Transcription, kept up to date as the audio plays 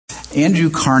Andrew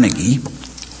Carnegie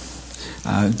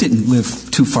didn't live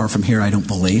too far from here, I don't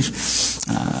believe.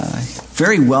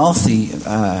 Very wealthy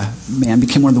man,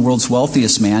 became one of the world's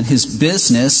wealthiest man. His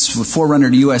business,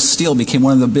 forerunner to U.S. Steel, became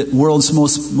one of the world's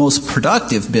most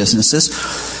productive businesses.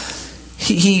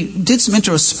 He did some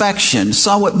introspection,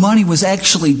 saw what money was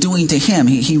actually doing to him.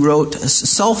 He wrote a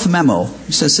self-memo.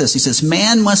 He says this, he says,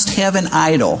 "Man must have an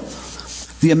idol.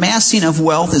 The amassing of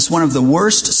wealth is one of the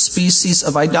worst species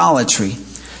of idolatry.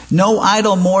 No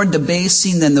idol more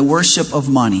debasing than the worship of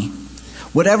money.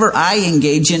 Whatever I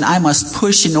engage in, I must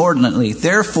push inordinately.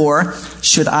 Therefore,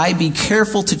 should I be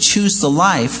careful to choose the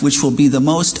life which will be the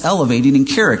most elevating in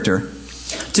character.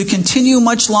 To continue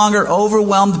much longer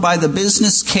overwhelmed by the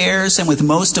business cares and with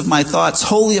most of my thoughts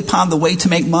wholly upon the way to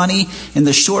make money in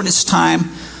the shortest time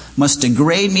must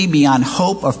degrade me beyond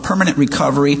hope of permanent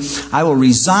recovery. I will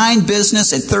resign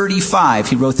business at 35.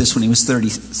 He wrote this when he was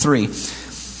 33.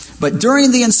 But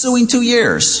during the ensuing 2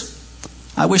 years,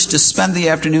 I wish to spend the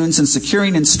afternoons in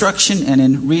securing instruction and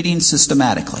in reading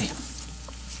systematically."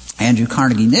 Andrew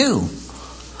Carnegie knew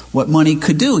what money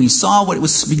could do. He saw what it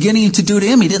was beginning to do to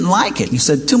him. He didn't like it. He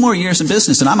said, 2 more years in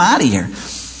business and I'm out of here.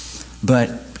 But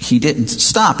he didn't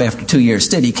stop after 2 years,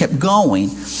 did he? He kept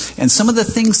going. And some of the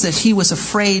things that he was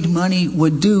afraid money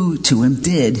would do to him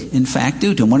did, in fact,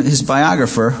 do to him. His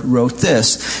biographer wrote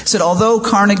this. He said, although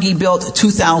Carnegie built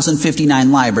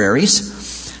 2,059 libraries,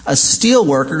 a steel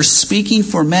worker speaking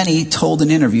for many told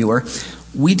an interviewer,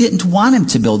 "We didn't want him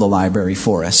to build a library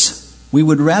for us. We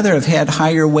would rather have had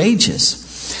higher wages."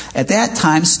 At that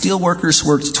time, steel workers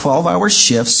worked 12-hour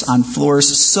shifts on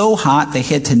floors so hot they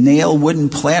had to nail wooden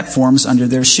platforms under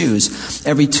their shoes.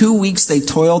 Every 2 weeks they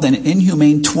toiled an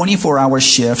inhumane 24-hour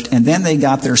shift, and then they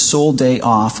got their sole day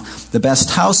off. The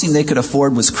best housing they could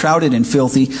afford was crowded and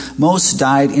filthy. Most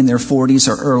died in their 40s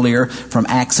or earlier from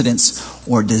accidents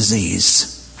or disease.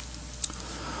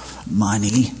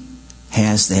 Money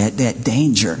has that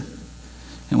danger.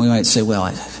 And we might say,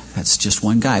 well, that's just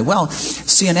one guy. Well,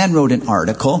 CNN wrote an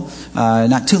article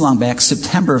not too long back,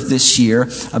 September of this year,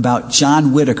 about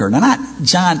John Whitaker. Now, not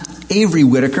John Avery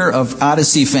Whitaker of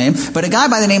Odyssey fame, but a guy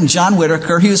by the name of John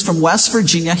Whitaker. He was from West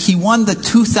Virginia. He won the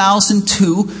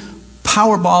 2002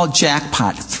 Powerball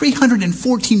jackpot,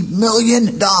 $314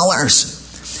 million.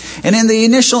 And in the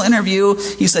initial interview,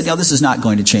 he said, this is not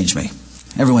going to change me.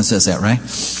 Everyone says that, right?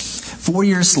 4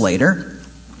 years later,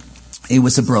 he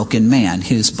was a broken man.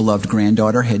 His beloved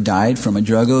granddaughter had died from a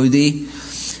drug OD.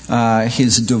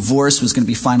 His divorce was going to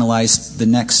be finalized the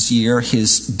next year.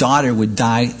 His daughter would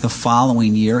die the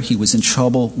following year. He was in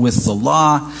trouble with the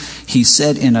law. He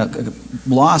said in a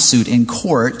lawsuit in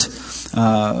court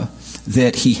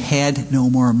that he had no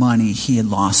more money. He had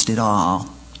lost it all.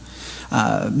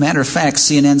 Matter of fact,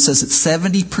 CNN says that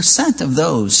 70% of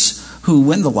those who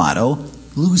win the lotto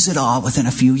lose it all within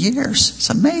a few years. It's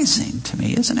amazing to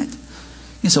me, isn't it?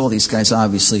 You say, well, these guys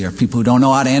obviously are people who don't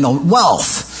know how to handle wealth.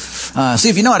 See,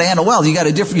 if you know how to handle wealth,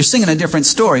 you're singing a different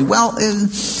story. Well,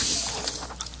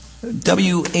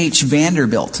 W.H.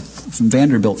 Vanderbilt, from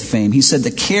Vanderbilt fame, he said,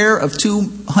 the care of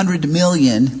 200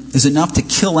 million is enough to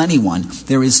kill anyone.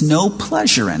 There is no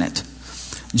pleasure in it.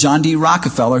 John D.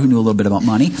 Rockefeller, who knew a little bit about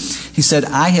money, he said,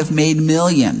 I have made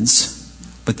millions,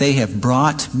 but they have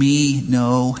brought me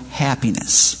no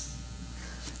happiness.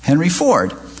 Henry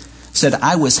Ford said,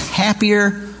 I was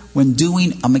happier when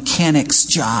doing a mechanic's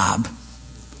job.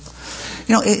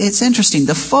 It's interesting.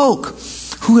 The folk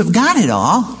who have got it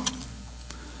all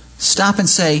stop and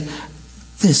say,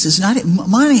 this is not it.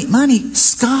 Money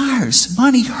scars.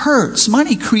 Money hurts.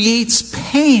 Money creates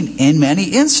pain in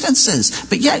many instances.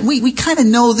 But yet, we kind of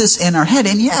know this in our head,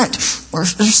 and yet,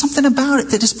 there's something about it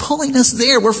that is pulling us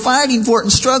there. We're fighting for it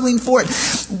and struggling for it.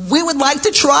 We would like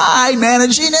to try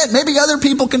managing it. Maybe other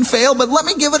people can fail, but let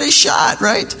me give it a shot,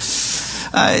 right?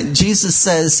 Jesus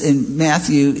says in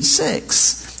Matthew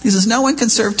 6, he says, no one can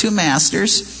serve two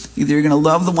masters. Either you're going to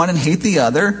love the one and hate the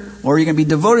other, or you're going to be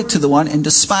devoted to the one and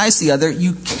despise the other.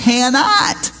 You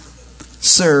cannot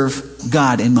serve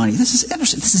God and money. This is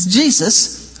interesting. This is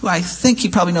Jesus, who I think he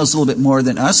probably knows a little bit more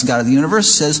than us. God of the universe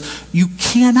says, you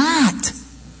cannot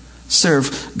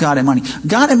serve God and money.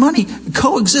 God and money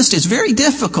coexist. It's very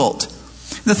difficult.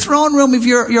 The throne room of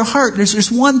your heart,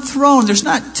 there's one throne. There's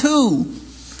not two.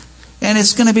 And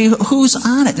it's going to be who's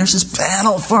on it. There's this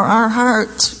battle for our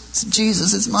hearts. It's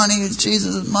Jesus, it's money, it's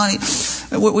Jesus, it's money.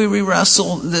 We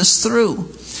wrestle this through.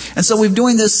 And so we're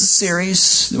doing this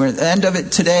series. We're at the end of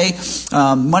it today.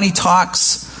 Money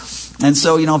Talks. And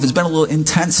so, if it's been a little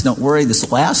intense, don't worry.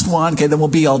 This last one, okay, then we'll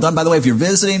be all done. By the way, if you're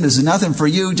visiting, this is nothing for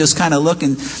you. Just kind of look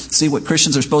and see what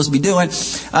Christians are supposed to be doing.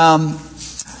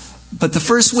 But the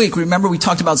first week, remember we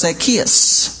talked about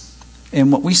Zacchaeus.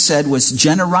 And what we said was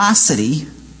generosity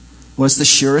was the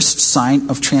surest sign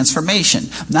of transformation.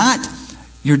 Not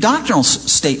your doctrinal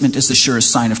statement is the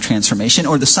surest sign of transformation,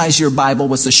 or the size of your Bible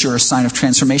was the surest sign of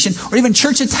transformation, or even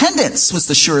church attendance was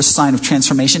the surest sign of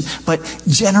transformation, but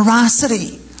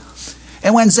generosity.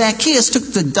 And when Zacchaeus took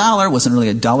the dollar, wasn't really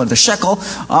a dollar, the shekel,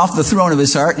 off the throne of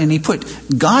his heart, and he put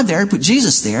God there, put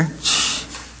Jesus there,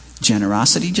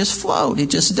 generosity just flowed.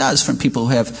 It just does from people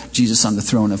who have Jesus on the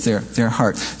throne of their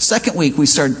heart. Second week, we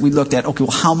looked at, okay, well,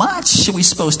 how much are we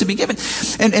supposed to be given?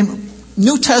 And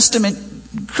New Testament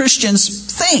Christians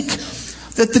think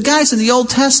that the guys in the Old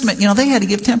Testament, they had to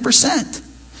give 10%.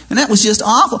 And that was just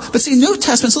awful. But see, New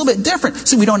Testament's a little bit different.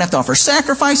 See, we don't have to offer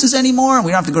sacrifices anymore, and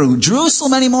we don't have to go to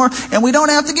Jerusalem anymore, and we don't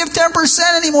have to give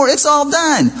 10% anymore. It's all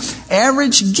done.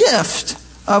 Average gift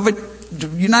of a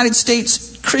United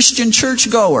States Christian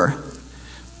churchgoer.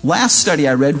 Last study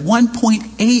I read,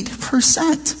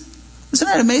 1.8%. Isn't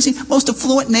that amazing? Most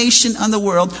affluent nation in the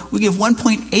world, we give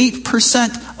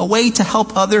 1.8% away to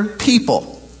help other people.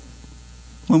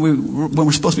 When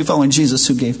we're supposed to be following Jesus,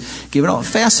 who gave it all.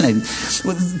 Fascinating.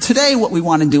 Well, today what we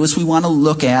want to do is we want to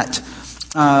look at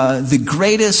the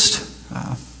greatest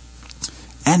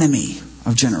enemy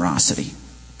of generosity.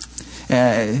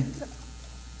 I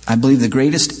believe the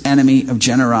greatest enemy of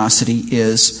generosity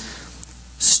is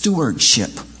stewardship.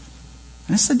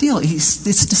 And that's the deal.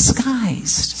 It's disguised.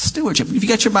 Stewardship. If you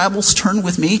got your Bibles, turn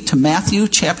with me to Matthew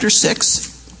chapter 6.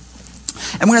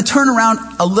 And we're going to turn around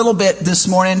a little bit this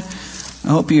morning. I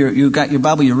hope you got your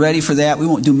Bible, you're ready for that. We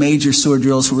won't do major sword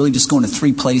drills. We're really just going to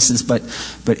 3 places. But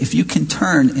if you can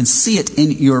turn and see it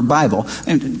in your Bible.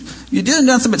 And you did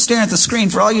nothing but staring at the screen.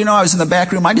 For all you know, I was in the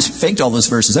back room. I just faked all those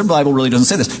verses. Every Bible really doesn't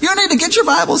say this. You need to get your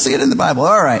Bible, see it in the Bible.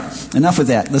 All right, enough with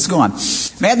that. Let's go on.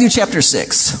 Matthew chapter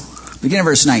 6, beginning of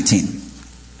verse 19.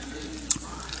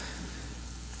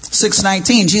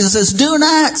 6:19, Jesus says, "Do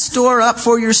not store up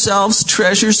for yourselves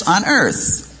treasures on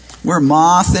earth, where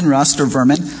moth and rust or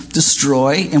vermin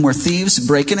destroy, and where thieves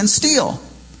break in and steal.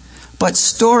 But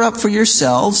store up for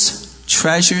yourselves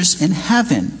treasures in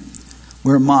heaven,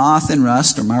 where moth and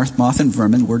rust, or moth and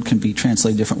vermin, word can be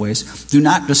translated different ways, do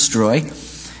not destroy,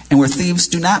 and where thieves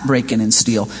do not break in and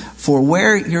steal. For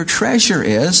where your treasure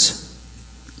is,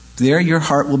 there your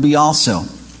heart will be also."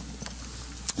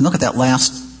 And look at that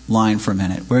last line for a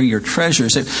minute. Where your treasure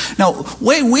is. Now, the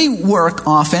way we work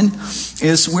often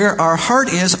is where our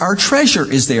heart is, our treasure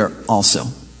is there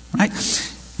also. Right?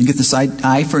 You get this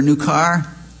eye for a new car,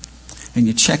 and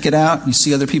you check it out, you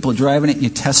see other people driving it, you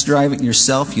test drive it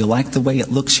yourself, you like the way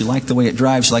it looks, you like the way it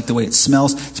drives, you like the way it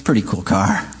smells. It's a pretty cool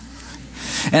car.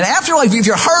 And after all, if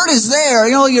your heart is there,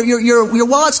 your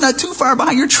wallet's not too far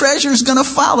behind, your treasure's going to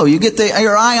follow. You get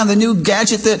your eye on the new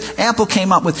gadget that Apple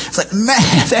came up with. It's like,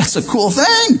 man, that's a cool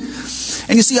thing.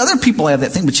 And you see other people have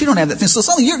that thing, but you don't have that thing. So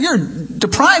suddenly you're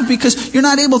deprived because you're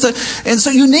not able to. And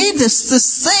so you need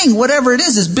this thing, whatever it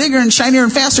is bigger and shinier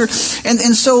and faster.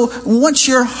 And so once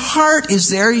your heart is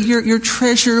there, your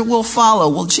treasure will follow.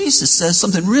 Well, Jesus says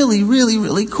something really, really,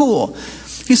 really cool.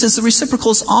 He says the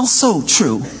reciprocal is also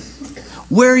true.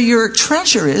 Where your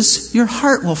treasure is, your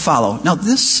heart will follow. Now,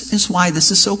 this is why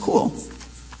this is so cool.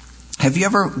 Have you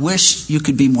ever wished you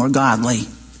could be more godly?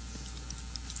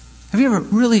 Have you ever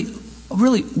really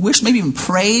wished, maybe even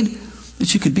prayed,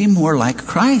 that you could be more like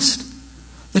Christ?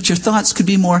 That your thoughts could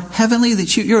be more heavenly?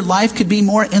 That your life could be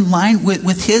more in line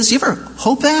with His? You ever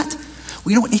hope that?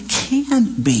 Well, it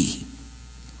can be.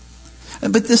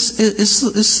 But this is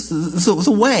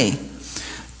the way.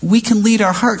 We can lead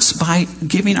our hearts by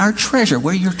giving our treasure.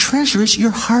 Where your treasure is, your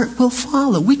heart will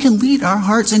follow. We can lead our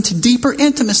hearts into deeper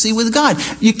intimacy with God.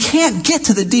 You can't get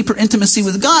to the deeper intimacy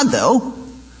with God, though,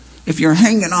 if you're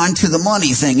hanging on to the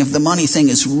money thing. If the money thing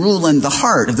is ruling the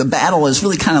heart, if the battle is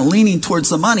really kind of leaning towards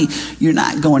the money, you're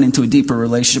not going into a deeper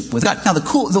relationship with God. Now,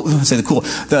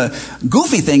 the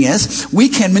goofy thing is, we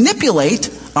can manipulate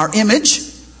our image.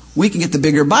 We can get the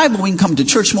bigger Bible. We can come to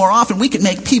church more often. We can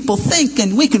make people think,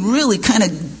 and we can really kind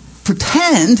of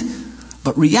pretend.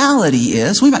 But reality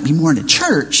is, we might be more into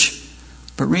church,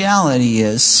 but reality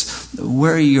is,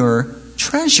 where your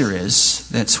treasure is,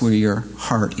 that's where your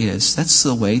heart is. That's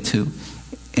the way to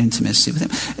intimacy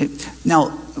with Him.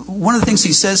 Now, one of the things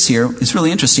He says here is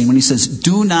really interesting when He says,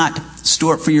 "Do not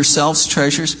store up for yourselves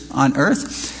treasures on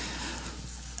earth."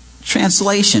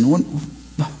 Translation. One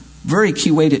very key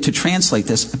way to translate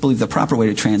this, I believe the proper way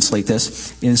to translate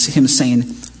this, is Him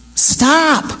saying,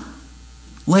 stop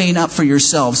laying up for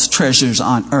yourselves treasures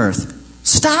on earth.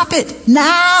 Stop it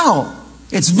now.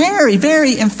 It's very,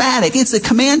 very emphatic. It's a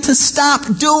command to stop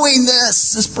doing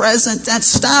this present. That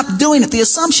stop doing it. The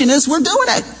assumption is we're doing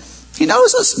it. He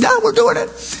knows us. Yeah, we're doing it.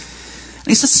 And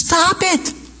he says, stop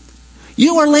it.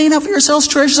 You are laying up for yourselves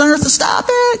treasures on earth. Stop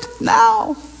it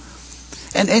now.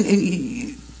 And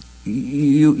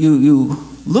you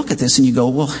look at this and you go,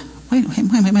 well, wait.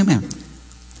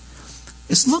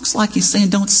 It looks like he's saying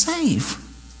don't save.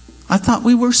 I thought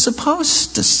we were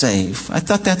supposed to save. I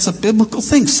thought that's a biblical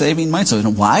thing. Saving money. So it's a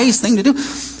wise thing to do.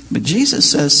 But Jesus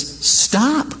says,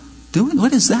 stop doing.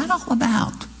 What is that all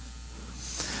about?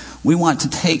 We want to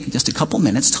take just a couple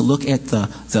minutes to look at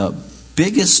the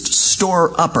biggest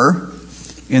store-upper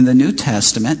in the New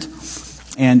Testament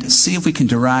and see if we can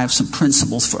derive some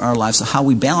principles for our lives of how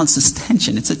we balance this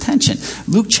tension. It's a tension.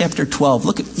 Luke chapter 12.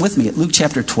 Look with me at Luke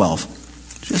chapter 12.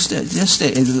 It's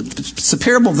the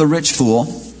parable of the rich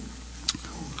fool.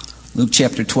 Luke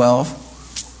chapter 12.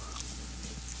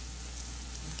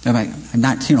 I'm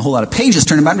not seeing a whole lot of pages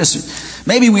turning, but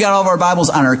maybe we got all of our Bibles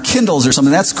on our Kindles or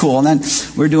something. That's cool. And then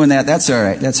we're doing that. That's all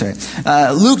right.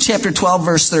 Luke chapter 12,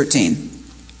 verse 13.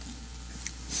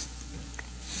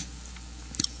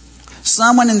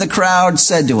 Someone in the crowd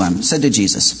said to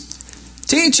Jesus,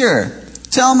 "Teacher,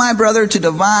 tell my brother to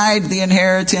divide the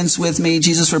inheritance with me."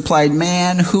 Jesus replied,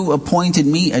 "Man, who appointed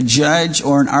me a judge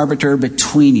or an arbiter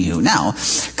between you?" Now,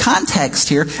 context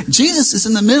here, Jesus is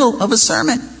in the middle of a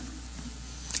sermon.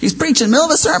 He's preaching in the middle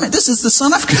of a sermon. This is the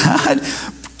Son of God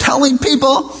telling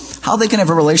people how they can have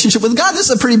a relationship with God. This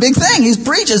is a pretty big thing. He's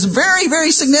preaching a very,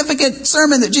 very significant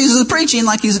sermon that Jesus is preaching,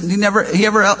 like he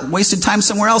ever wasted time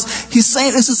somewhere else. He's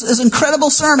saying this is an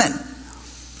incredible sermon.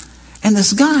 And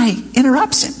this guy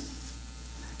interrupts him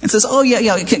and says, "Oh,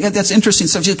 yeah, that's interesting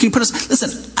stuff. Can you put us,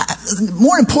 listen,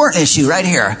 more important issue right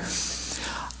here."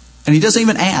 And he doesn't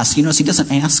even ask. You notice he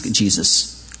doesn't ask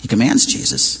Jesus. He commands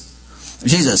Jesus.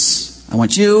 "Jesus, I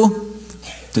want you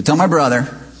to tell my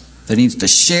brother that he needs to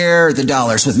share the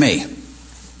dollars with me."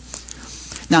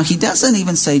 Now, he doesn't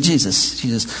even say,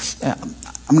 Jesus,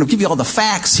 I'm going to give you all the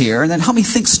facts here, and then help me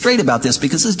think straight about this,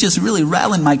 because this is just really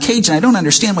rattling my cage, and I don't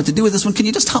understand what to do with this one. Can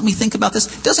you just help me think about this?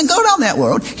 He doesn't go down that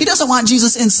road. He doesn't want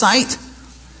Jesus' insight.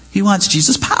 He wants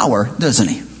Jesus' power, doesn't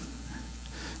he?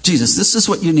 Jesus, this is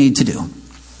what you need to do.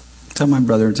 Tell my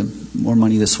brother to more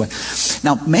money this way.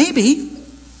 Now, maybe,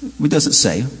 it doesn't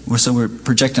say, so we're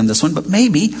projecting on this one, but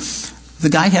maybe the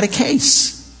guy had a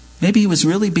case. Maybe he was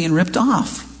really being ripped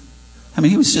off. I mean,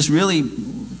 he was just really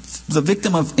the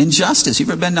victim of injustice. You've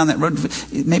ever been down that road?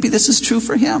 Maybe this is true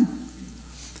for him.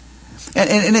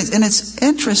 And it's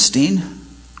interesting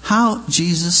how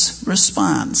Jesus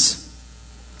responds.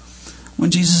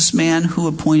 When Jesus, "Man, who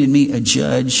appointed me a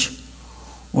judge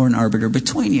or an arbiter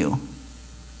between you?"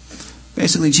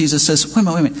 Basically, Jesus says, wait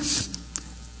a minute.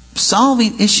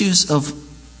 Solving issues of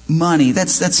money,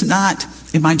 that's not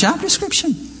in my job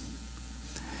description.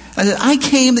 I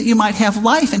came that you might have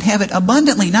life and have it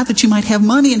abundantly, not that you might have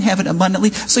money and have it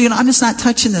abundantly. So, I'm just not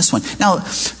touching this one. Now,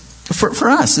 for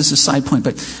us, this is a side point,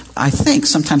 but I think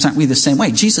sometimes aren't we the same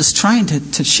way? Jesus trying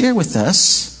to share with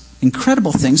us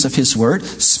incredible things of His Word,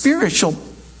 spiritual,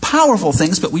 powerful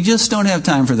things, but we just don't have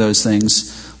time for those things.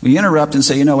 We interrupt and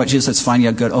say, "You know what, Jesus, that's fine,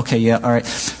 yeah, good, okay, yeah, all right.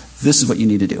 This is what you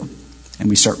need to do." And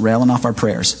we start rattling off our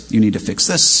prayers. "You need to fix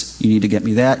this. You need to get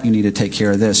me that. You need to take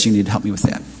care of this. You need to help me with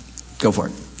that. Go for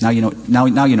it. Now you know. Now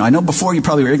you know. I know before you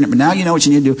probably were ignorant, but now you know what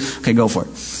you need to do. Okay, go for it."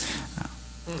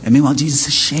 And meanwhile, Jesus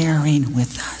is sharing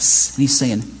with us. And He's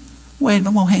saying, "Wait a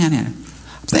minute, well, hang on.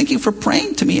 Thank you for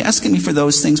praying to me, asking me for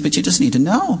those things, but you just need to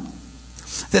know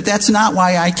that that's not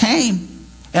why I came.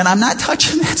 And I'm not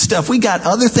touching that stuff. We got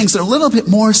other things that are a little bit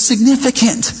more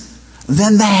significant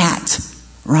than that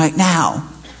right now.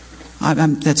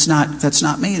 That's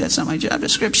not me. That's not my job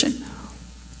description."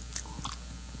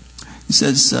 He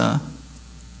says,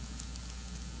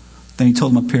 then He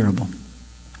told him a parable.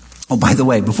 Oh, by the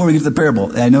way, before we give the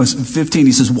parable, I know it's 15,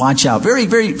 he says, "Watch out." Very,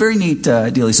 very, very neat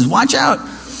deal. He says, "Watch out.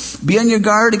 Be on your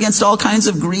guard against all kinds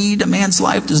of greed. A man's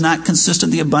life does not consist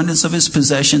of the abundance of his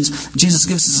possessions." Jesus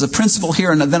gives us a principle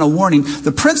here and then a warning.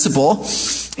 The principle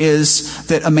is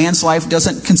that a man's life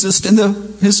doesn't consist in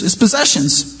his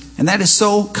possessions. And that is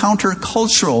so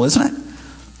countercultural, isn't it?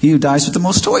 He who dies with the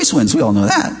most toys wins. We all know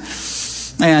that.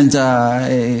 And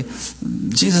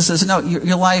Jesus says, no,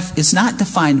 your life is not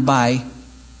defined by,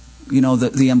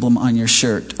 the emblem on your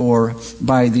shirt, or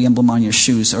by the emblem on your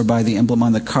shoes, or by the emblem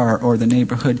on the car, or the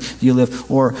neighborhood you live,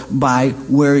 or by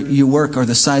where you work, or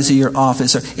the size of your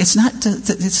office. It's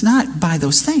not by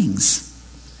those things.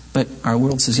 But our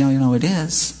world says, it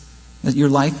is. That your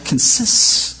life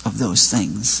consists of those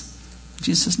things.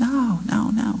 Jesus says, no.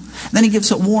 And then He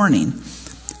gives a warning.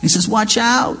 He says, "Watch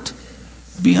out.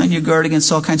 Be on your guard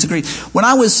against all kinds of greed." When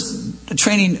I was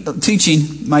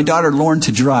teaching my daughter Lauren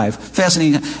to drive.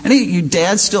 Fascinating. Any of you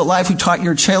dads still alive who taught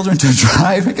your children to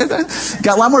drive?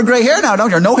 Got a lot more gray hair now, don't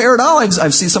you? Or no hair at all.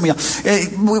 I've seen some of you.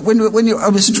 I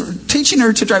was teaching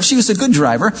her to drive, she was a good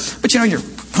driver, but you're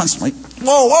constantly,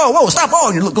 whoa, stop,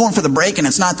 you're going for the brake and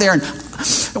it's not there, and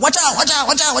watch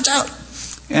out.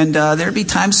 And there'd be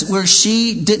times where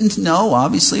she didn't know,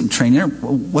 obviously, I'm training her,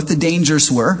 what the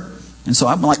dangers were. And so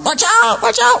I'm like, watch out.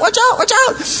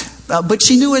 But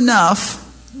she knew enough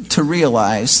to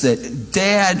realize that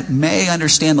Dad may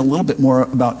understand a little bit more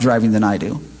about driving than I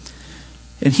do.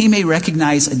 And he may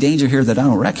recognize a danger here that I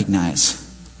don't recognize.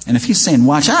 And if he's saying,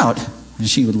 watch out, and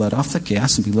she would let off the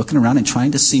gas and be looking around and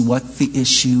trying to see what the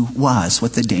issue was,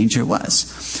 what the danger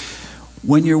was.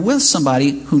 When you're with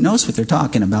somebody who knows what they're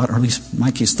talking about, or at least in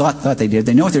my case thought they did,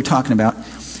 they know what they're talking about,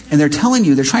 and they're telling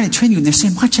you, they're trying to train you, and they're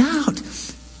saying, watch out,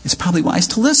 it's probably wise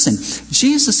to listen.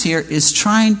 Jesus here is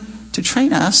trying to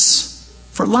train us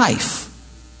for life.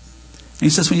 And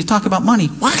he says, when you talk about money,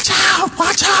 watch out.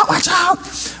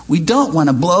 We don't want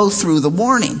to blow through the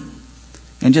warning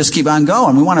and just keep on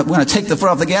going. We want to take the foot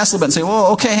off the gas a little bit and say,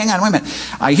 whoa, okay, hang on, wait a minute.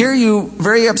 I hear you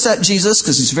very upset, Jesus,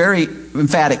 because he's very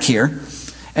emphatic here.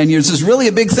 And this is really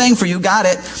a big thing for you, got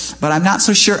it. But I'm not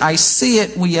so sure I see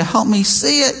it. Will you help me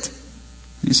see it?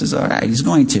 And he says, all right, he's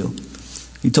going to.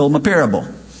 He told him a parable.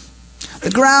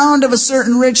 The ground of a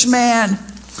certain rich man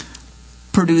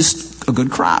produced a good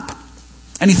crop.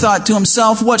 And he thought to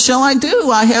himself, what shall I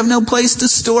do? I have no place to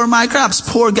store my crops.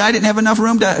 Poor guy didn't have enough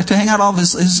room to hang out all of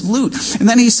his loot. And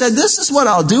then he said, this is what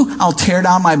I'll do. I'll tear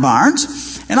down my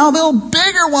barns and I'll build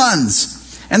bigger ones.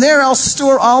 And there I'll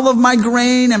store all of my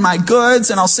grain and my goods,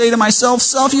 and I'll say to myself,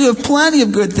 self, you have plenty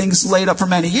of good things laid up for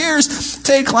many years.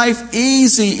 Take life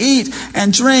easy, eat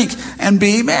and drink and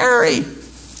be merry.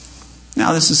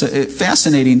 Now this is a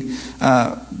fascinating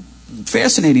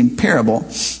parable.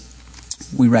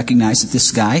 We recognize that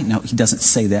this guy, no, he doesn't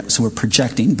say that, so we're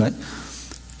projecting, but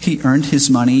he earned his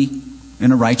money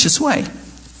in a righteous way.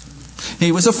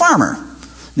 He was a farmer.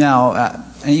 Now,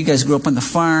 and you guys grew up on the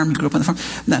farm. You grew up on the farm.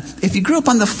 Now, if you grew up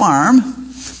on the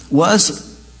farm,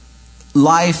 was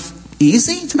life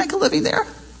easy to make a living there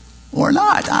or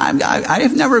not? I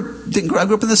have never I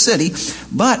grew up in the city,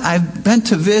 but I've been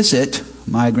to visit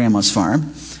my grandma's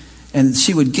farm, and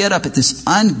she would get up at this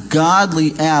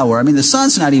ungodly hour. I mean, the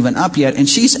sun's not even up yet, and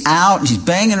she's out, and she's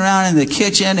banging around in the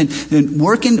kitchen and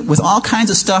working with all kinds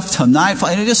of stuff till nightfall,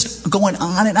 and just going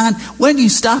on and on. When do you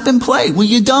stop and play? Well,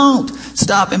 you don't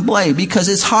stop and play because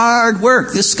it's hard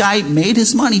work. This guy made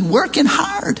his money working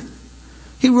hard.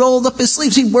 He rolled up his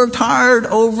sleeves. He worked hard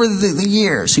over the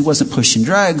years. He wasn't pushing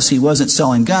drugs. He wasn't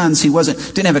selling guns. He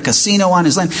didn't have a casino on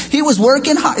his land. He was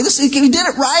working hard. He did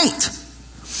it right.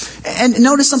 And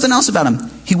notice something else about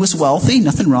him. He was wealthy.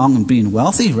 Nothing wrong in being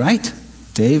wealthy, right?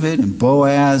 David and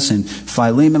Boaz and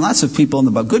Philemon, lots of people in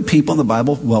the Bible, good people in the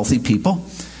Bible, wealthy people.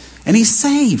 And he's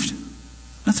saved.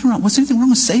 Nothing wrong. What's anything wrong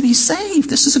with saving? He's saved.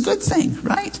 This is a good thing,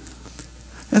 right?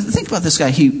 Now, think about this guy.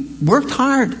 He worked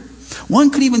hard. One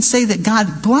could even say that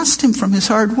God blessed him from his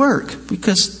hard work,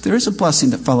 because there is a blessing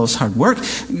that follows hard work.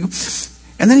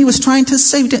 And then he was trying to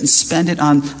save. He didn't spend it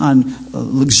on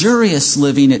luxurious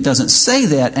living. It doesn't say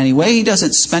that anyway. He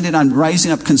doesn't spend it on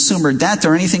rising up consumer debt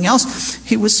or anything else.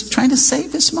 He was trying to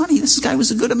save his money. This guy was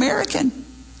a good American.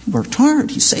 He worked hard.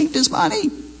 He saved his money.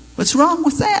 What's wrong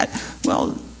with that?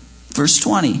 Well, verse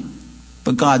 20.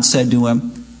 But God said to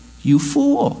him, you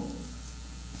fool.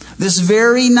 This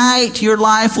very night your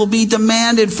life will be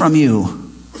demanded from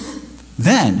you.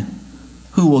 Then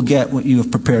who will get what you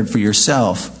have prepared for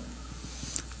yourself?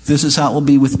 This is how it will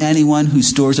be with anyone who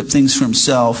stores up things for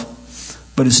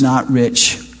himself, but is not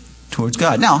rich towards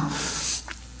God. Now,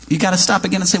 you got to stop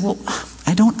again and say, well,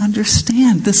 I don't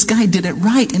understand. This guy did it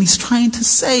right, and he's trying to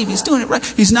save. He's doing it right.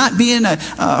 He's not being a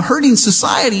hurting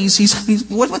society.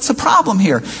 What's the problem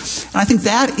here? And I think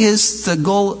that is the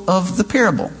goal of the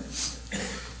parable.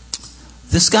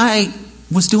 This guy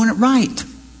was doing it right,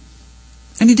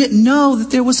 and he didn't know that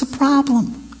there was a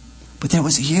problem, but there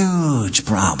was a huge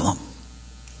problem.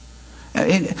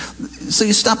 And so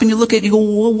you stop and you look at it, you go,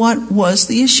 well, what was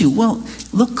the issue? Well,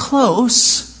 look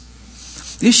close.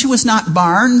 The issue was not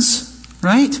barns,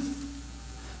 right?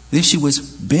 The issue was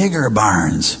bigger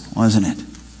barns, wasn't it?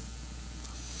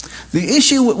 The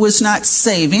issue was not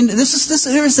saving. There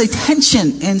is a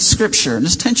tension in Scripture, and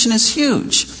this tension is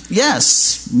huge.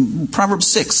 Yes, Proverbs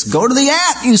 6, go to the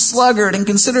ant, you sluggard, and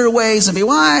consider her ways and be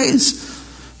wise.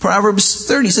 Proverbs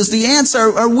 30 says, the ants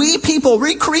are wee people,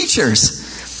 wee creatures.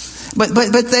 But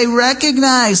they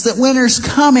recognize that winter's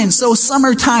coming, so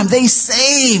summertime, they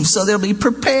save, so they'll be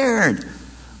prepared.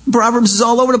 Proverbs is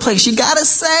all over the place. You got to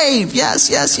save. Yes,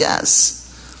 yes, yes.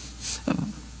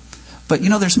 But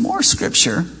there's more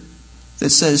scripture that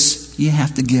says you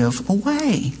have to give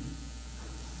away.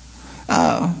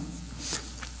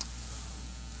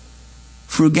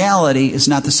 Frugality is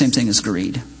not the same thing as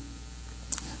greed.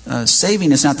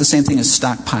 Saving is not the same thing as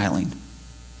stockpiling.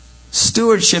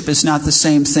 Stewardship is not the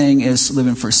same thing as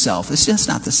living for self. It's just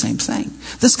not the same thing.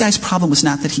 This guy's problem was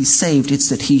not that he saved, it's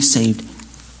that he saved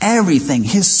everything.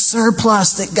 His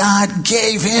surplus that God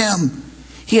gave him.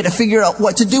 He had to figure out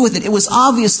what to do with it. It was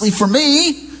obviously for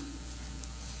me.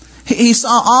 He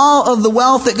saw all of the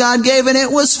wealth that God gave, and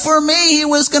it was for me. He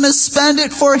was going to spend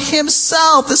it for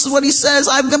himself. This is what he says.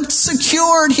 I'm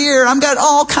secured here. I've got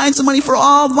all kinds of money for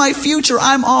all of my future.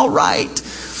 I'm all right.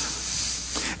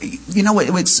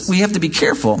 We have to be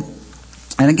careful.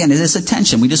 And again, it is a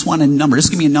tension. We just want a number.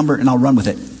 Just give me a number and I'll run with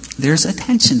it. There's a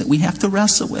tension that we have to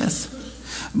wrestle with.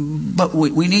 But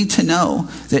we need to know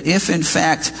that if, in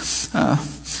fact,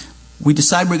 we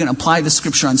decide we're going to apply the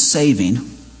scripture on saving,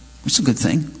 which is a good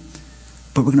thing,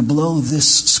 but we're going to blow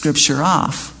this scripture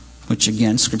off, which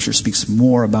again, scripture speaks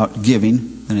more about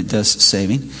giving than it does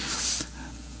saving.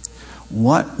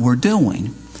 What we're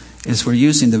doing is we're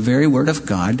using the very word of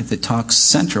God that talks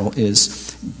central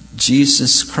is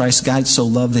Jesus Christ, God so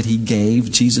loved that he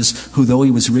gave. Jesus, who though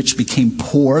he was rich, became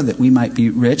poor that we might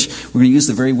be rich. We're going to use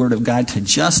the very word of God to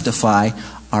justify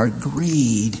our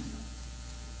greed.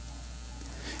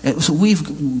 So we've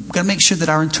got to make sure that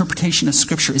our interpretation of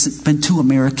Scripture isn't been too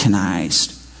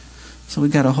Americanized. So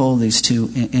we've got to hold these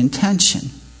two in tension.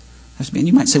 And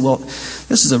you might say, well,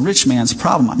 this is a rich man's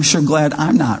problem. I'm sure glad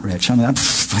I'm not rich. I mean,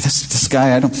 this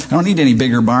guy, I don't need any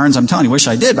bigger barns. I'm telling you, wish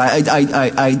I did, but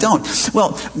I don't.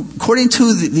 Well, according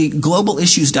to the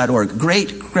globalissues.org,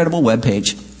 great, credible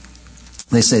webpage,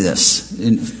 they say this.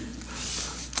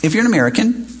 If you're an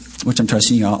American, which I'm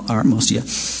trusting you all are, most of you,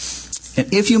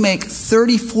 and if you make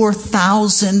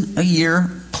 $34,000 a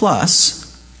year plus,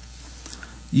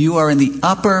 you are in the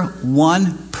upper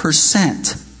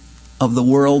 1% of the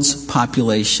world's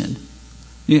population.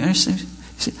 You understand?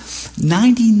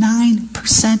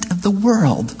 99% of the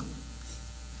world,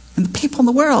 and the people in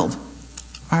the world,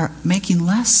 are making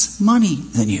less money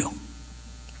than you.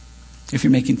 If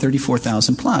you're making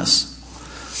 $34,000 plus.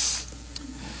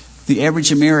 The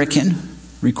average American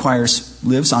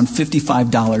lives on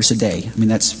 $55 a day. I mean,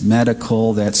 that's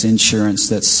medical, that's insurance,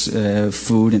 that's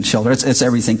food and shelter, that's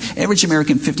everything. Average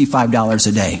American, $55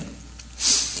 a day.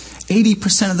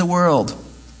 80% of the world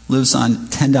lives on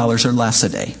 $10 or less a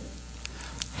day.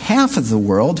 Half of the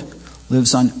world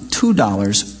lives on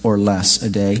 $2 or less a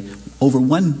day. Over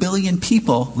 1 billion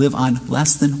people live on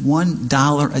less than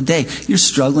 $1 a day. You're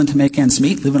struggling to make ends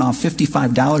meet, living on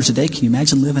 $55 a day. Can you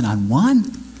imagine living on one?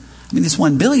 I mean, this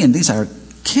 1 billion, these are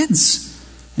kids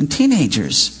and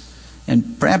teenagers.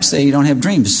 And perhaps they don't have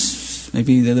dreams.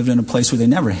 Maybe they lived in a place where they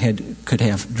never could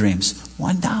have dreams.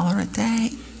 $1 a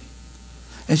day.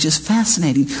 It's just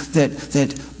fascinating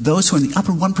that those who are in the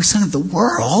upper 1% of the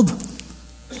world,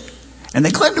 and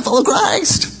they claim to follow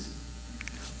Christ,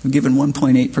 were given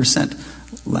 1.8%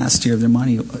 last year of their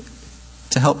money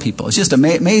to help people. It's just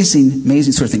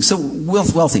amazing sort of thing. So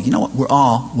wealthy, you know what? We're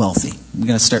all wealthy. We're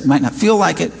going to start. Might not feel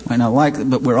like it, might not like it,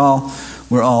 but we're all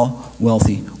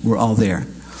wealthy. We're all there.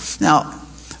 Now,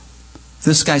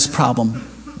 this guy's problem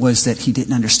was that he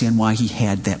didn't understand why he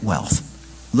had that wealth.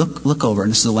 Look over,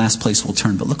 and this is the last place we'll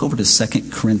turn, but look over to 2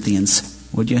 Corinthians,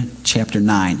 would you? Chapter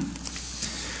 9.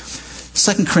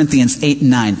 2 Corinthians 8 and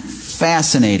 9.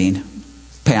 Fascinating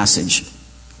passage.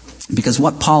 Because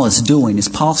what Paul is doing is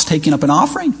Paul's taking up an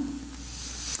offering.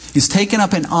 He's taking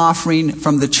up an offering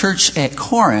from the church at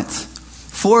Corinth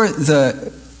for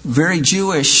the very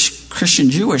Christian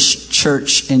Jewish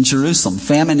church in Jerusalem.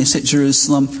 Famine is at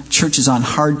Jerusalem. Church is on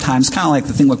hard times. Kind of like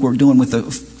the thing like we're doing with the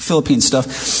Philippine stuff.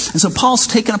 And so Paul's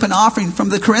taking up an offering from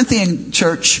the Corinthian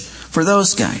church for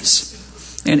those guys.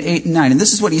 In 8 and 9. And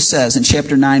this is what he says in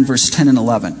chapter 9, verse 10 and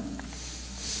 11.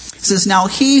 He says, "Now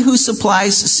he who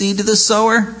supplies seed to the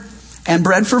sower and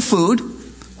bread for food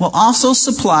will also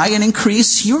supply and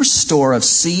increase your store of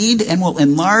seed and will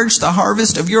enlarge the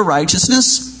harvest of your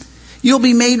righteousness. You'll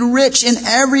be made rich in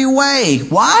every way."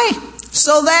 Why?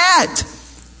 So that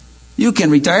you can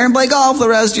retire and play golf the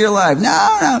rest of your life.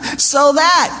 No. So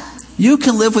that you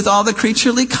can live with all the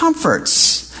creaturely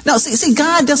comforts. Now, see,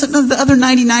 God doesn't know the other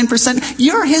 99%.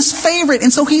 You're his favorite,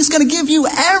 and so he's going to give you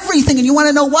everything, and you want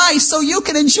to know why? So you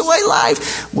can enjoy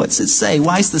life. What's it say?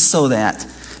 Why is the so that?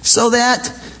 So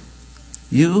that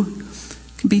you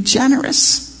can be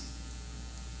generous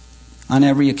on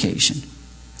every occasion.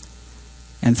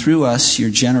 And through us,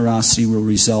 your generosity will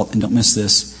result, and don't miss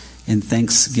this, in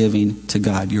thanksgiving to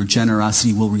God. Your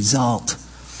generosity will result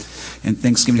in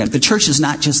thanksgiving to God. The church is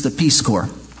not just the Peace Corps.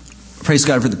 Praise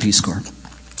God for the Peace Corps.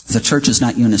 The church is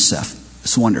not UNICEF.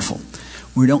 It's wonderful.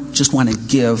 We don't just want to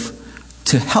give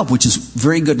to help, which is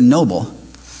very good and noble.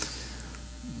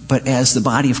 But as the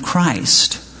body of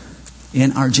Christ,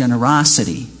 in our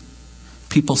generosity,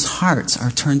 people's hearts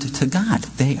are turned to God.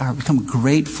 They are become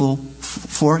grateful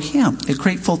for Him. They're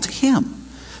grateful to Him.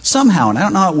 Somehow, and I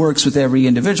don't know how it works with every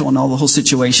individual and all the whole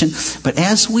situation, but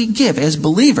as we give, as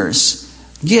believers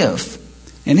give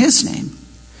in His name,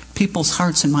 people's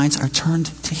hearts and minds are turned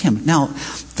to Him. Now,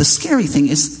 the scary thing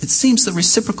is, it seems the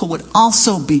reciprocal would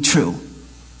also be true.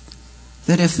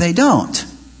 That if they don't,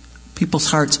 people's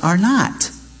hearts are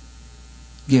not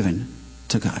given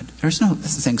to God. There's no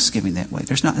thanksgiving that way.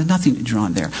 There's nothing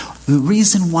drawn there. The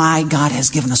reason why God has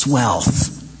given us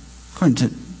wealth, according to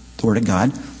the Word of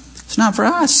God, it's not for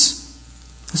us.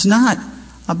 It's not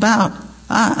about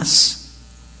us.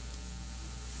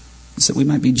 It's that we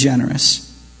might be generous,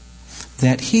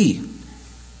 that He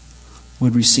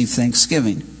would receive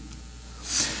thanksgiving.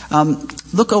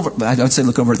 Look over. I would say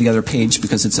look over at the other page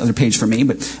because it's the other page for me.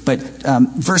 But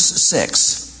verse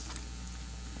 6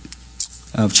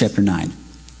 of chapter 9.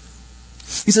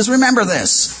 He says, "Remember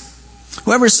this: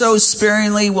 whoever sows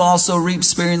sparingly will also reap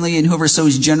sparingly, and whoever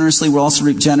sows generously will also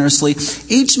reap generously.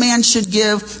 Each man should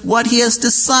give what he has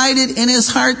decided in his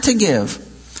heart to give,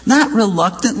 not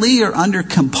reluctantly or under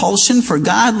compulsion, for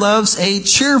God loves a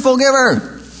cheerful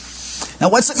giver." Now,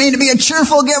 what's it mean to be a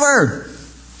cheerful giver?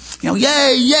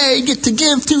 Yay, get to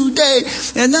give today.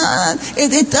 And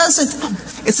it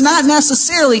doesn't, it's not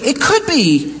necessarily, it could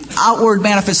be outward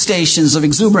manifestations of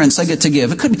exuberance I get to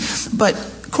give. It could be, but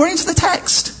according to the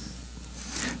text,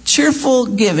 cheerful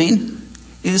giving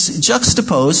is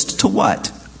juxtaposed to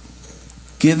what?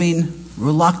 Giving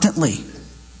reluctantly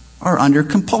or under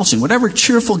compulsion. Whatever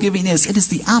cheerful giving is, it is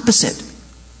the opposite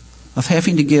of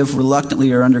having to give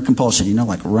reluctantly or under compulsion.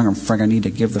 Like, I need to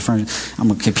give the front.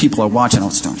 Okay, people are watching.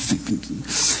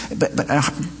 But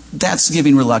that's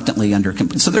giving reluctantly under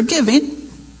compulsion. So they're giving,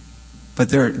 but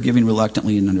they're giving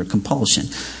reluctantly and under compulsion.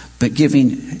 But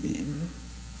giving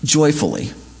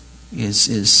joyfully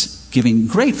is giving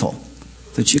grateful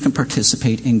that you can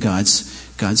participate in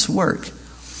God's work.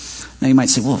 Now you might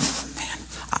say, well, man,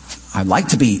 I like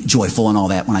to be joyful and all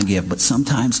that when I give, but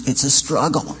sometimes it's a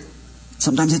struggle.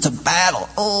 Sometimes it's a battle.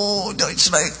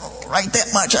 Should I write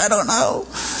that much? I don't know.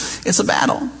 It's a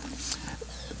battle.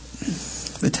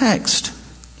 The text.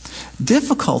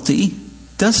 Difficulty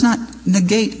does not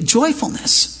negate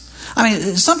joyfulness. I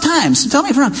mean, sometimes, tell me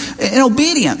if I'm wrong, in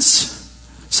obedience,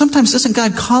 sometimes doesn't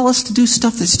God call us to do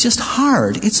stuff that's just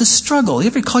hard? It's a struggle. You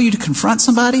ever call you to confront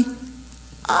somebody?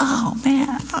 Oh,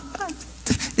 man.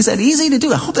 Is that easy to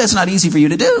do? I hope that's not easy for you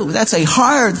to do. That's a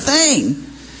hard thing.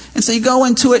 And so you go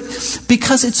into it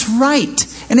because it's right.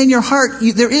 And in your heart,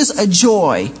 there is a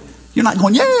joy. You're not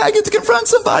going, I get to confront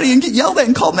somebody and get yelled at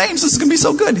and called names. This is going to be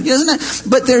so good, isn't it?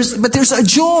 But there's a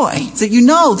joy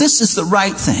that this is the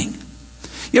right thing.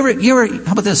 You ever,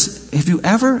 how about this? Have you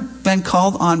ever been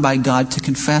called on by God to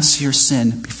confess your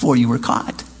sin before you were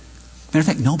caught? Matter of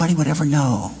fact, nobody would ever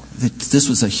know that this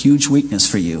was a huge weakness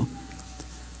for you.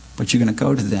 But you're going to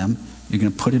go to them. You're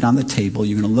going to put it on the table.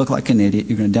 You're going to look like an idiot.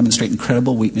 You're going to demonstrate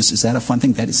incredible weakness. Is that a fun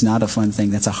thing? That is not a fun thing.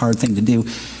 That's a hard thing to do.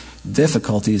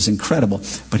 Difficulty is incredible.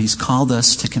 But He's called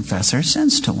us to confess our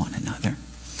sins to one another.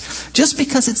 Just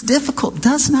because it's difficult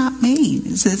does not mean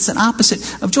it's an opposite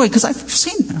of joy. Because I've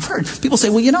heard people say,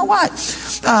 well, you know what?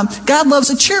 God loves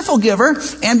a cheerful giver,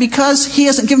 and because He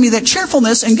hasn't given me that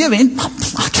cheerfulness and giving,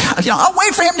 I'll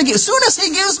wait for Him to give. As soon as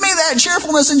He gives me that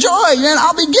cheerfulness and joy, then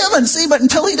I'll be given. See, but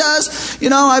until He does,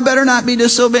 I better not be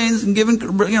disobeying and giving,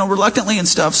 reluctantly and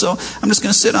stuff. So I'm just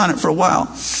going to sit on it for a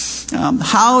while.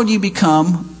 How do you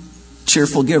become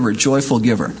cheerful giver, joyful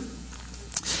giver?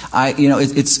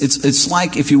 It's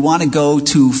like if you want to go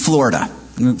to Florida.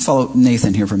 I'm going to follow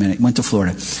Nathan here for a minute. He went to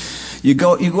Florida. You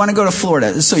want to go to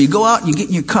Florida. So you go out and you get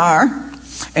in your car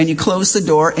and you close the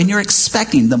door and you're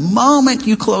expecting the moment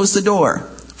you close the door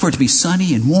for it to be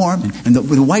sunny and warm and the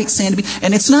white sand to be,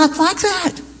 and it's not like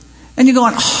that. And you're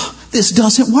going, this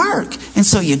doesn't work. And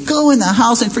so you go in the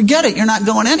house and forget it. You're not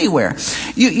going anywhere.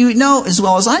 You know as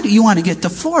well as I do, you want to get to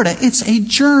Florida. It's a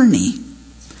journey.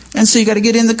 And so you got to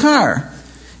get in the car.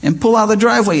 and pull out of the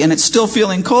driveway, and it's still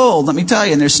feeling cold, let me tell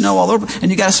you, and there's snow all over, and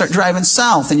you got to start driving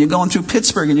south, and you're going through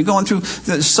Pittsburgh, and you're going through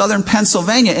the southern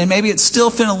Pennsylvania, and maybe it's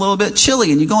still feeling a little bit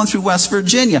chilly, and you're going through West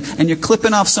Virginia, and you're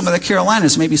clipping off some of the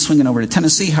Carolinas, maybe swinging over to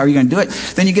Tennessee. How are you going to do it?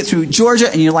 Then you get through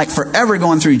Georgia, and you're like forever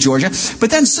going through Georgia, but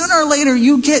then sooner or later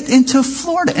you get into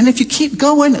Florida, and if you keep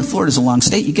going, Florida's a long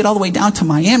state, you get all the way down to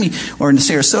Miami or into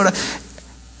Sarasota,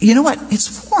 you know what?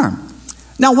 It's warm.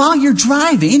 Now while you're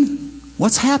driving,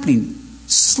 what's happening?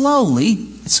 Slowly,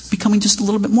 it's becoming just a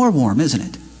little bit more warm, isn't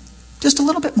it? Just a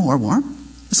little bit more warm.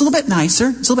 It's a little bit nicer.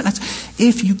 It's a little bit nicer.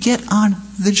 If you get on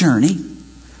the journey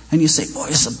and you say, boy,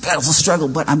 it's a battle, it's a struggle,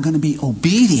 but I'm going to be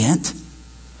obedient.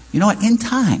 You know what? In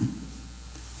time,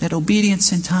 that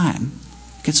obedience in time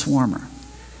gets warmer.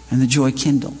 And the joy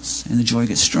kindles. And the joy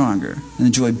gets stronger. And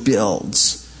the joy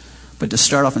builds. But to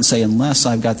start off and say, unless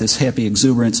I've got this happy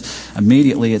exuberance,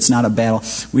 immediately it's not a battle.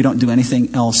 We don't do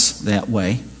anything else that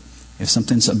way. If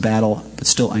something's a battle, but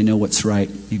still I know what's right,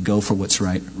 you go for what's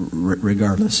right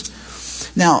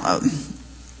regardless. Now,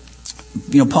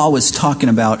 Paul was talking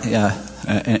about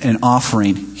an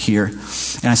offering here.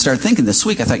 And I started thinking this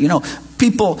week, I thought,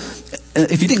 people,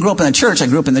 if you didn't grow up in the church, I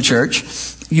grew up in the church,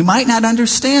 you might not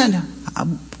understand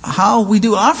how we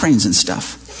do offerings and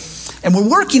stuff. And we're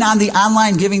working on the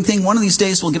online giving thing. One of these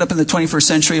days we'll get up in the 21st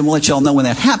century and we'll let you all know when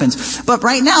that happens. But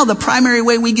right now, the primary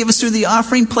way we give is through the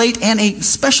offering plate and a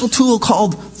special tool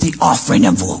called the offering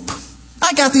envelope.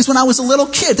 I got these when I was a little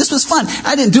kid. This was fun.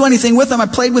 I didn't do anything with them. I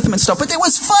played with them and stuff. But it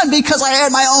was fun because I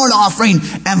had my own offering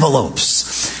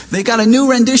envelopes. They got a new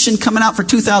rendition coming out for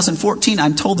 2014.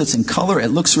 I'm told it's in color. It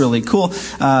looks really cool.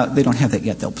 They don't have that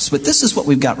yet, though. But this is what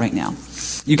we've got right now.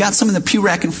 You got some in the pew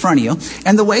rack in front of you.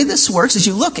 And the way this works is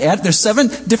you look at, there's 7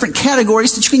 different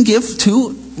categories that you can give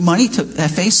to money to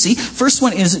FAC. First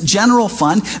one is general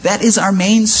fund. That is our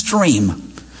mainstream.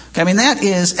 I mean, that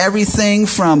is everything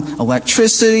from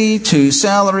electricity to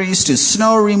salaries to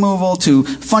snow removal to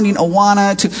funding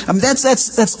Awana to,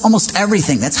 that's almost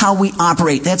everything. That's how we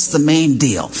operate. That's the main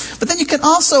deal. But then you can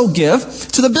also give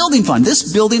to the building fund.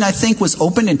 This building, I think, was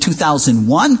opened in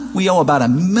 2001. We owe about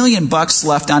 $1 million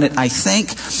left on it, I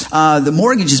think. The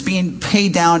mortgage is being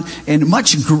paid down and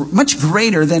much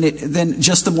greater than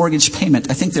just the mortgage payment.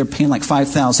 I think they're paying like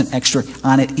 $5,000 extra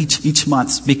on it each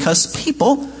month because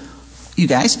people, you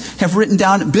guys, have written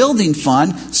down building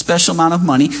fund, special amount of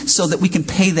money, so that we can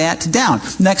pay that down.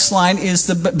 Next line is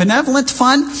the benevolent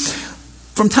fund.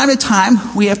 From time to time,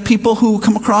 we have people who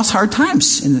come across hard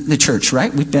times in the church, right?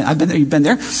 I've been there, you've been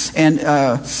there. And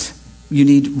you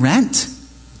need rent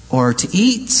or to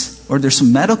eat or there's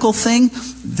some medical thing.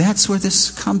 That's where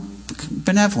this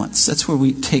benevolence, that's where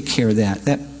we take care of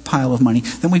that pile of money.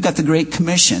 Then we've got the Great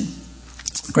Commission.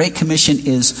 Great Commission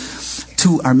is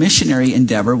to our missionary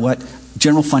endeavor what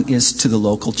General Fund is to the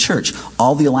local church.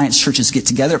 All the Alliance churches get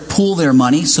together, pool their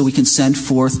money so we can send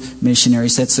forth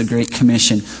missionaries. That's the Great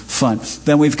Commission Fund.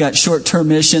 Then we've got short-term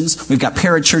missions. We've got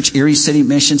Parachurch, Erie City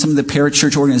Mission, some of the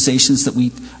parachurch organizations that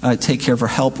we take care of or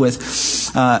help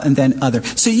with, and then other.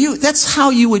 So that's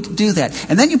how you would do that.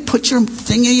 And then you put your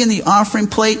thingy in the offering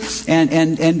plate,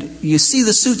 and you see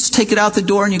the suits take it out the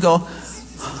door, and you go,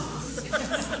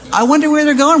 I wonder where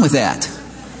they're going with that.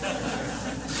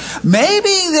 Maybe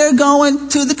they're going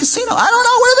to the casino. I don't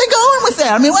know where they're going with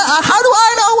that. I mean, how do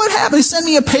I know what happened? They send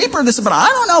me a paper, but I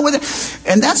don't know whether.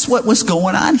 And that's what was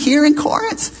going on here in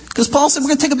Corinth. Because Paul said, we're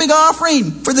going to take a big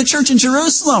offering for the church in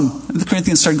Jerusalem. And the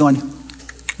Corinthians started going,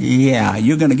 yeah,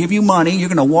 you're going to give you money. You're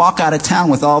going to walk out of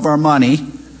town with all of our money.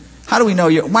 How do we know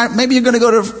you? Maybe you're going to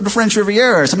go to the French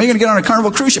Riviera. So maybe you're going to get on a Carnival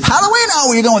cruise ship. How do we know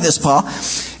where you're going with this, Paul?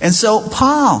 And so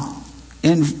Paul,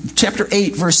 in chapter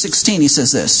 8, verse 16, he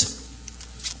says this.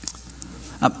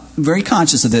 Very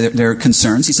conscious of their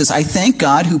concerns. He says, I thank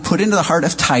God who put into the heart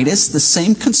of Titus the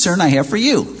same concern I have for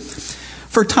you.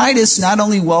 For Titus not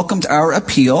only welcomed our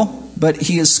appeal, but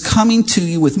he is coming to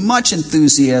you with much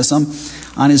enthusiasm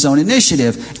on his own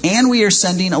initiative. And we are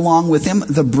sending along with him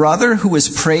the brother who is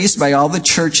praised by all the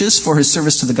churches for his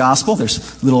service to the gospel.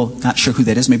 There's a little, not sure who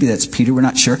that is. Maybe that's Peter. We're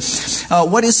not sure.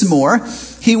 What is more,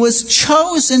 he was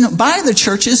chosen by the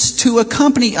churches to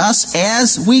accompany us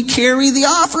as we carry the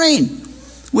offering,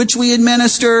 which we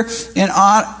administer in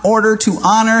order to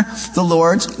honor the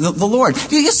Lord.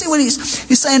 You see what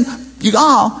he's saying? You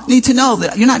all need to know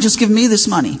that you're not just giving me this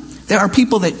money. There are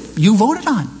people that you voted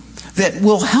on that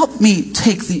will help me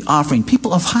take the offering.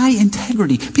 People of high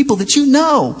integrity. People that you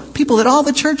know. People that all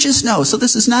the churches know. So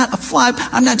this is not a fly.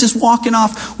 I'm not just walking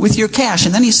off with your cash.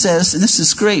 And then he says, and this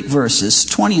is great verses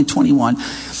 20 and 21.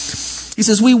 He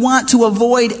says, we want to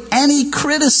avoid any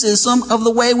criticism of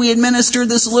the way we administer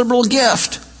this liberal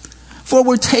gift. For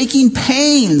we're taking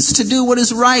pains to do what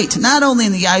is right, not only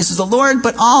in the eyes of the Lord,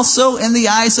 but also in the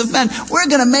eyes of men. We're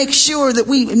going to make sure that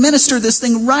we administer this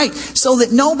thing right so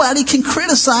that nobody can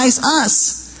criticize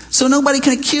us. So nobody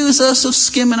can accuse us of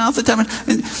skimming off the top.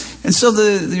 And so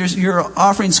your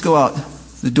offerings go out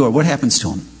the door. What happens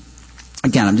to them?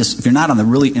 Again, if you're not on the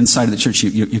really inside of the church,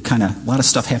 you kind of, a lot of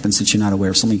stuff happens that you're not aware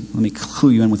of. So let me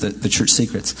clue you in with the church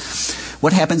secrets.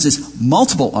 What happens is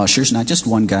multiple ushers, not just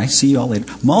one guy, see you all later,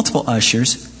 multiple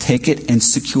ushers take it and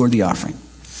secure the offering.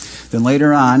 Then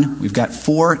later on, we've got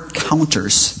 4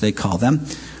 counters, they call them,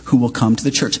 who will come to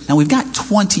the church. Now we've got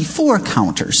 24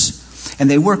 counters. And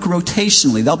they work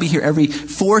rotationally. They'll be here every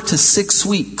 4 to 6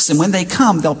 weeks. And when they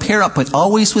come, they'll pair up, but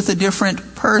always with a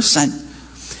different person.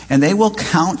 And they will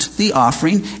count the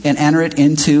offering and enter it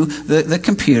into the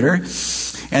computer.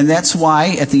 And that's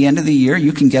why at the end of the year,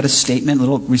 you can get a statement, a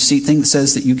little receipt thing that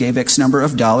says that you gave X number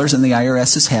of dollars and the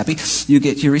IRS is happy. You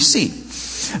get your receipt.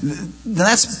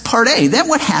 That's part A. Then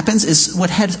what happens is, what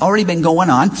had already been going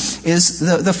on is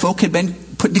the folk had been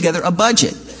putting together a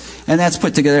budget. And that's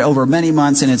put together over many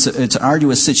months, and it's an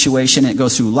arduous situation. It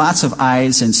goes through lots of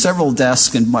eyes and several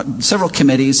desks and several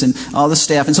committees and all the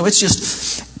staff. And so it's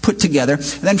just put together. And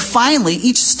then finally,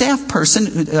 each staff person,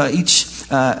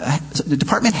 the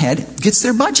department head gets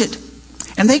their budget.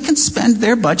 And they can spend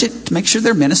their budget to make sure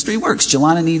their ministry works.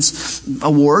 Jelana needs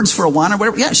awards for Awana or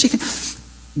whatever. Yeah, she can.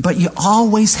 But you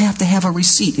always have to have a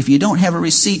receipt. If you don't have a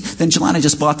receipt, then Jelana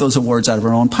just bought those awards out of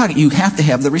her own pocket. You have to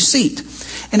have the receipt.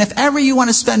 And if ever you want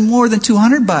to spend more than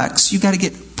 $200, you got to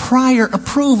get prior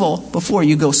approval before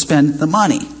you go spend the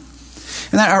money.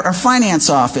 And our finance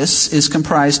office is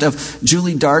comprised of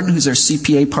Julie Darden, who's our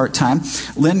CPA part-time,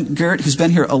 Lynn Gert, who's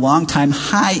been here a long time,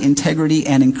 high integrity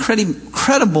and incredibly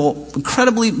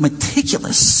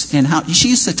meticulous in how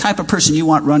she's the type of person you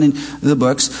want running the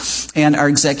books, and our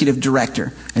executive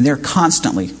director. And they're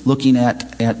constantly looking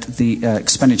at the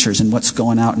expenditures and what's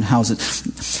going out and how's it.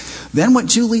 Then what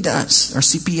Julie does, our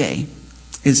CPA,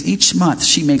 is each month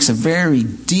she makes a very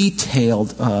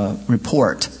detailed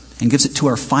report and gives it to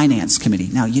our finance committee.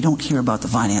 Now, you don't hear about the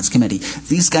finance committee.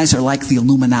 These guys are like the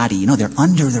Illuminati. You know, they're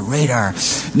under the radar.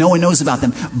 No one knows about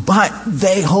them. But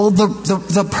they hold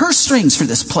the purse strings for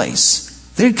this place.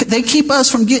 They keep us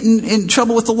from getting in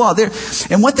trouble with the law.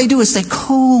 And what they do is they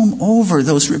comb over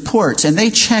those reports, and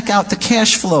they check out the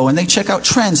cash flow, and they check out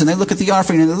trends, and they look at the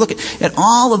offering, and they look at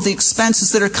all of the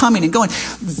expenses that are coming and going.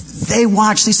 They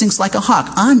watch these things like a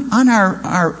hawk. On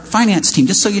our finance team,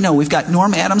 just so you know, we've got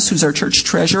Norm Adams, who's our church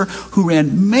treasurer, who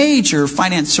ran major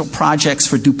financial projects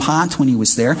for DuPont when he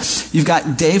was there. You've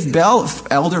got Dave Bell,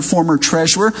 elder former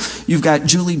treasurer. You've got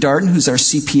Julie Darden, who's our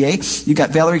CPA. You've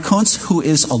got Valerie Kuntz, who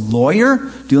is a lawyer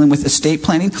dealing with estate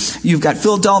planning. You've got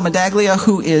Phil Del Medaglia,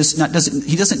 who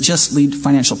doesn't just lead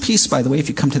financial peace, by the way, if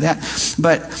you come to that,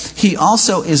 but he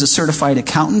also is a certified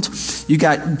accountant. You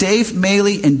got Dave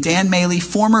Maley and Dan Maley,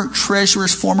 former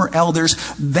treasurers, former elders.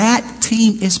 That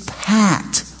team is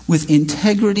packed with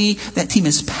integrity. That team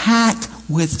is packed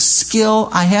with skill.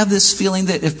 I have this feeling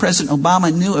that if President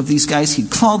Obama knew of these guys,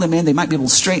 he'd call them in. They might be able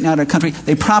to straighten out our country.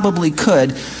 They probably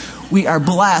could. We are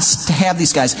blessed to have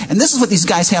these guys. And this is what these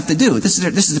guys have to do. This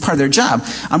is part of their job.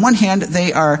 On one hand,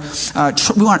 they are,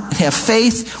 we want to have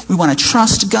faith. We want to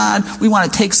trust God. We want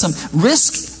to take some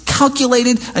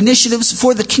risk-calculated initiatives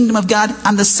for the kingdom of God.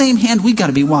 On the same hand, we've got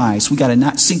to be wise. We've got to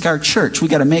not sink our church.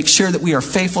 We've got to make sure that we are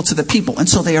faithful to the people. And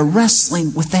so they are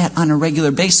wrestling with that on a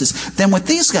regular basis. Then what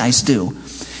these guys do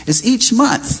is each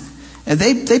month, and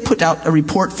they put out a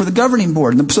report for the governing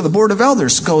board. And so the board of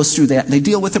elders goes through that, and they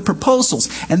deal with the proposals.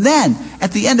 And then,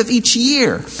 at the end of each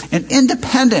year, an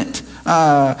independent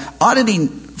auditing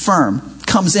firm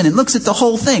comes in and looks at the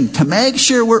whole thing to make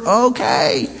sure we're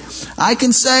okay. I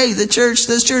can say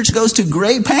this church goes to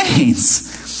great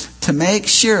pains to make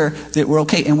sure that we're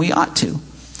okay, and we ought to.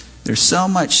 There's so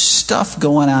much stuff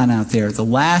going on out there. The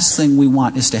last thing we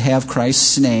want is to have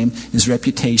Christ's name, his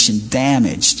reputation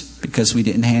damaged because we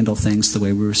didn't handle things the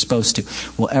way we were supposed to.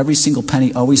 Will every single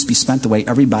penny always be spent the way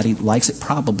everybody likes it?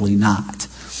 Probably not.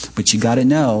 But you got to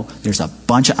know there's a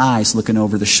bunch of eyes looking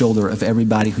over the shoulder of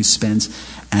everybody who spends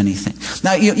anything.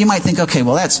 Now, you might think, okay,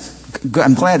 well, that's good.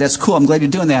 I'm glad, that's cool. I'm glad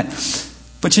you're doing that.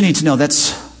 But you need to know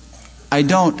I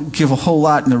don't give a whole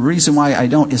lot, and the reason why I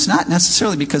don't is not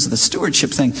necessarily because of the stewardship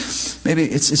thing. Maybe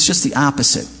it's just the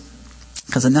opposite.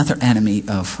 Because another enemy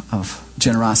of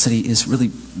generosity is really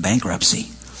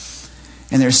bankruptcy.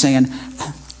 And they're saying,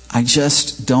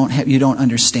 you don't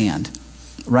understand.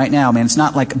 right now, man, it's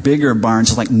not like bigger barns.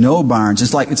 It's like no barns.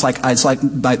 It's like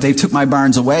they took my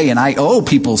barns away, and I owe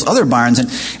people's other barns,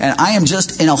 and I am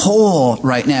just in a hole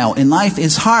right now. And life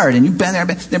is hard, and you've been there.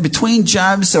 They're between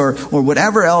jobs or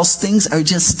whatever else. Things are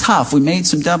just tough. We made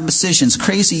some dumb decisions.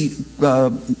 Crazy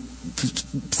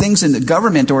things in the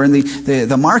government or in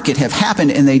the market have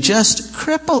happened, and they just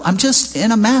cripple. I'm just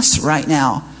in a mess right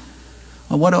now.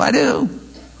 Well, what do?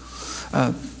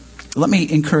 Let me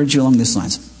encourage you along these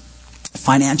lines.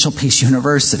 Financial Peace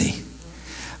University.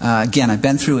 Again, I've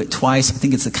been through it twice. I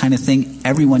think it's the kind of thing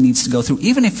everyone needs to go through.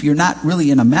 Even if you're not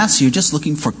really in a mess, you're just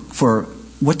looking for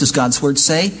what does God's Word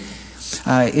say?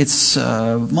 It's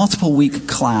a multiple week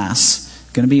class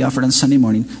going to be offered on Sunday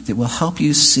morning that will help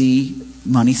you see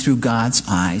money through God's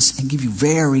eyes and give you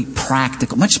very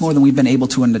practical, much more than we've been able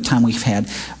to in the time we've had,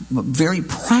 but very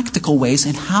practical ways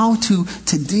in how to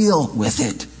deal with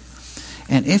it.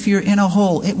 And if you're in a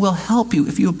hole, it will help you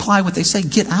if you apply what they say.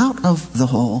 Get out of the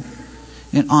hole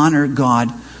and honor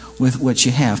God with what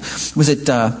you have. Was it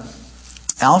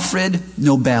Alfred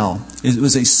Nobel? It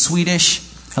was a Swedish,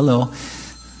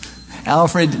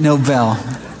 Alfred Nobel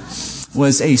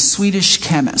was a Swedish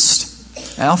chemist.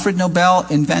 Alfred Nobel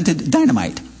invented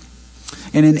dynamite.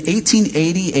 And in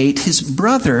 1888, his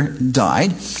brother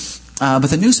died, but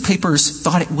the newspapers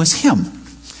thought it was him.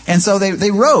 And so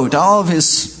they wrote all of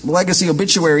his legacy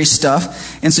obituary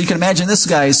stuff. And so you can imagine this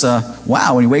guy's,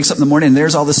 wow, when he wakes up in the morning and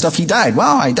there's all this stuff, he died.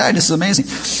 Wow, I died. This is amazing.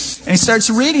 And he starts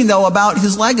reading, though, about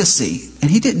his legacy. And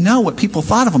he didn't know what people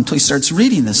thought of him until he starts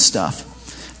reading this stuff.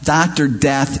 Dr.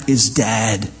 Death is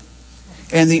dead.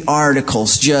 And the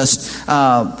articles just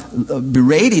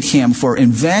berated him for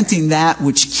inventing that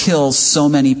which kills so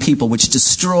many people, which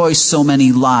destroys so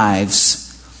many lives.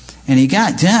 And he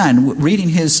got done reading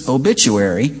his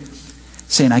obituary,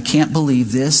 saying, I can't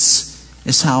believe this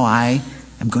is how I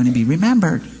am going to be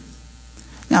remembered.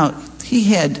 Now,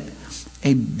 he had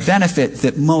a benefit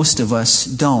that most of us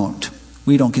don't.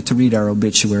 We don't get to read our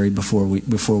obituary before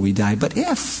we die. But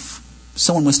if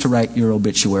someone was to write your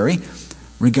obituary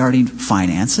regarding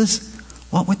finances,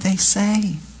 what would they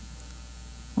say?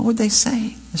 What would they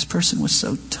say? This person was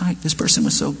so tight. This person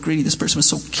was so greedy. This person was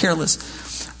so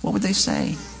careless. What would they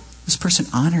say? This person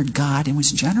honored God and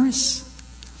was generous.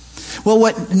 Well,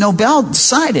 what Nobel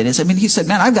decided is, he said,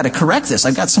 man, I've got to correct this.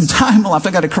 I've got some time left.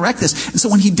 I've got to correct this. And so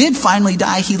when he did finally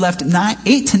die, he left $8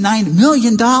 to $9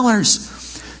 million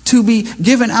to be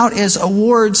given out as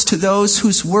awards to those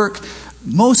whose work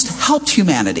most helped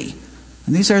humanity.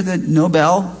 And these are the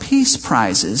Nobel Peace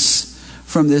Prizes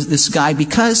from this guy.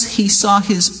 Because he saw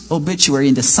his obituary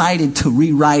and decided to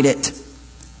rewrite it,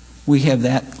 we have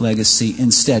that legacy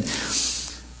instead.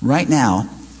 Right now,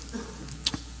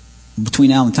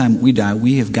 between now and the time we die,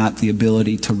 we have got the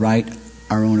ability to write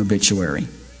our own obituary.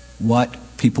 What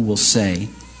people will say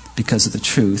because of the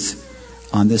truth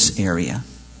on this area.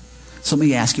 So let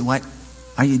me ask you, what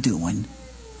are you doing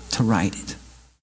to write it?